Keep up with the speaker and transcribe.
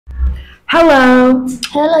Hello,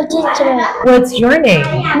 Hello, teacher. what's your name?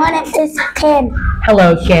 My name is Ken.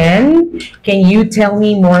 Hello, Ken. Can you tell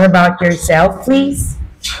me more about yourself, please?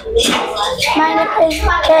 My name is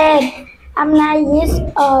Ken. I'm 9 years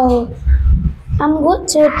old. I'm good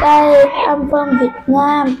today. I'm from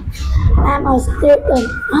Vietnam. I'm a student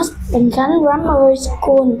at Khánh Primary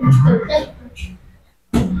School.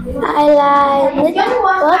 I like knitting,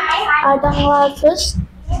 but I don't like fish.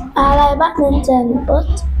 I like badminton, but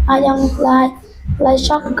I don't like play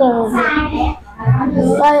soccer.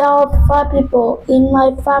 There are 5 people in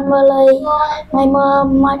my family: my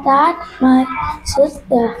mom, my dad, my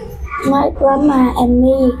sister, my grandma, and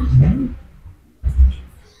me.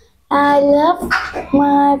 I love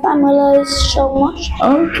my family so much.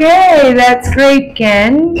 Okay, that's great,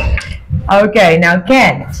 Ken. Okay, now,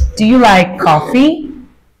 Ken, do you like coffee?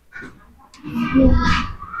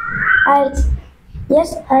 I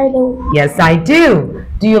Yes, I do. Yes, I do.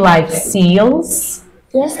 Do you like seals?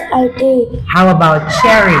 Yes, I do. How about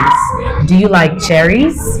cherries? Do you like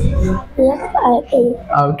cherries? Yes, I do.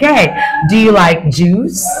 Okay. Do you like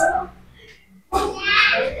juice?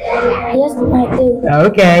 Yes, I do.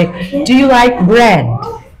 Okay. Do you like bread?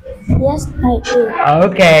 Yes, I do.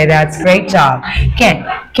 Okay, that's great job. Ken,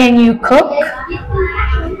 can you cook?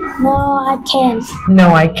 No, I can't.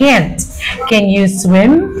 No, I can't. Can you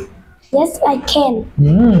swim? Yes, I can.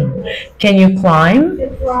 Can you climb?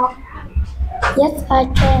 Yes, I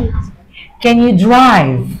can. Can you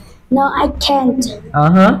drive? No, I can't.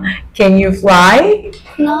 Can you fly?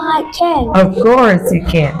 No, I can't. Of course you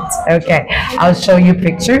can't. Okay, I'll show you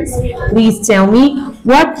pictures. Please tell me,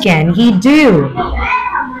 what can he do?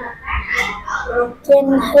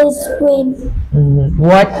 Can he swim?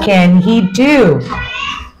 What can he do?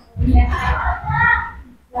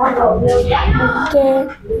 He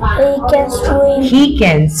can swim. He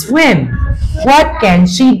can swim. What can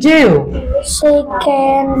she do? She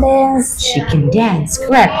can dance. She can dance,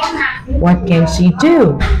 correct. What can she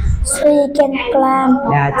do? She can climb.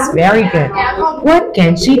 That's very good. What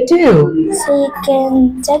can she do? She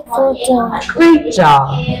can take photo. Great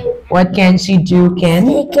job. What can she do, Ken?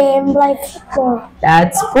 She can play football.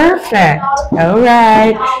 That's perfect. All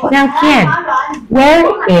right. Now, Ken, where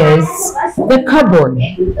is the cupboard?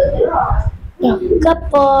 The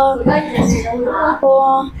couple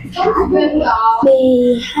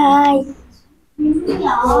behind.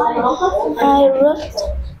 I wrote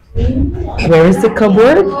Where is the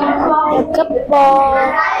cupboard? the couple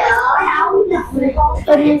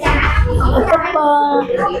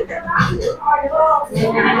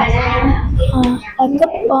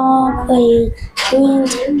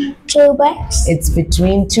between 2 bags. It's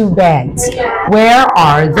between two beds. Where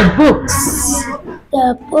are the books?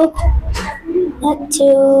 The book not to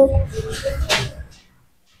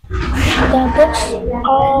the books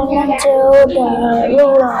are not to the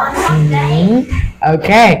ruler.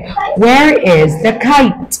 Okay. Where is the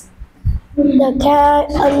kite? The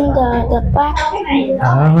cat under the back.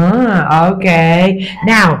 Okay.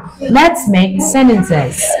 Now, let's make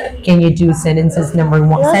sentences. Can you do sentences number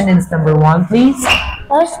one? Sentence number one, please.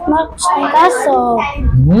 Let's make some castle.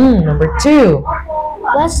 Number two.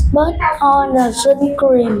 Let's put on the sun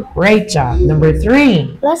cream. Great job. Number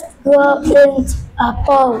three. Let's go in a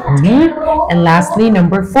boat. And lastly,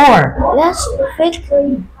 number four. Let's pick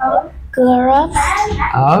grass.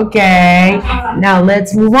 Okay. Now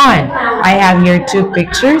let's move on. I have here two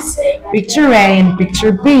pictures. Picture A and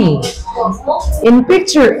picture B. In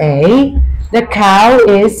picture A, the cow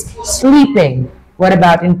is sleeping. What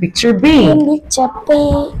about in picture B? In picture B,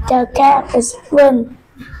 the cat is run.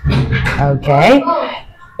 Okay.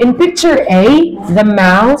 In picture A, the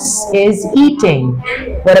mouse is eating.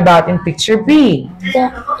 What about in picture B?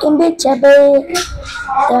 In picture B,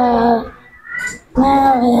 the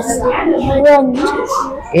mouse is run.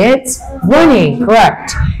 It's running,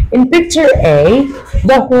 correct. In picture A,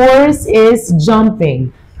 the horse is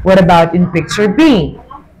jumping. What about in picture B?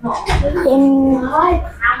 In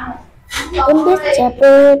picture B,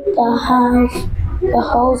 the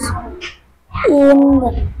house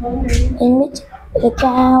in which the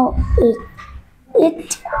cow is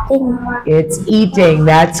eating. It's eating,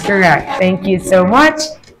 that's correct. Thank you so much,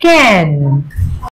 Ken.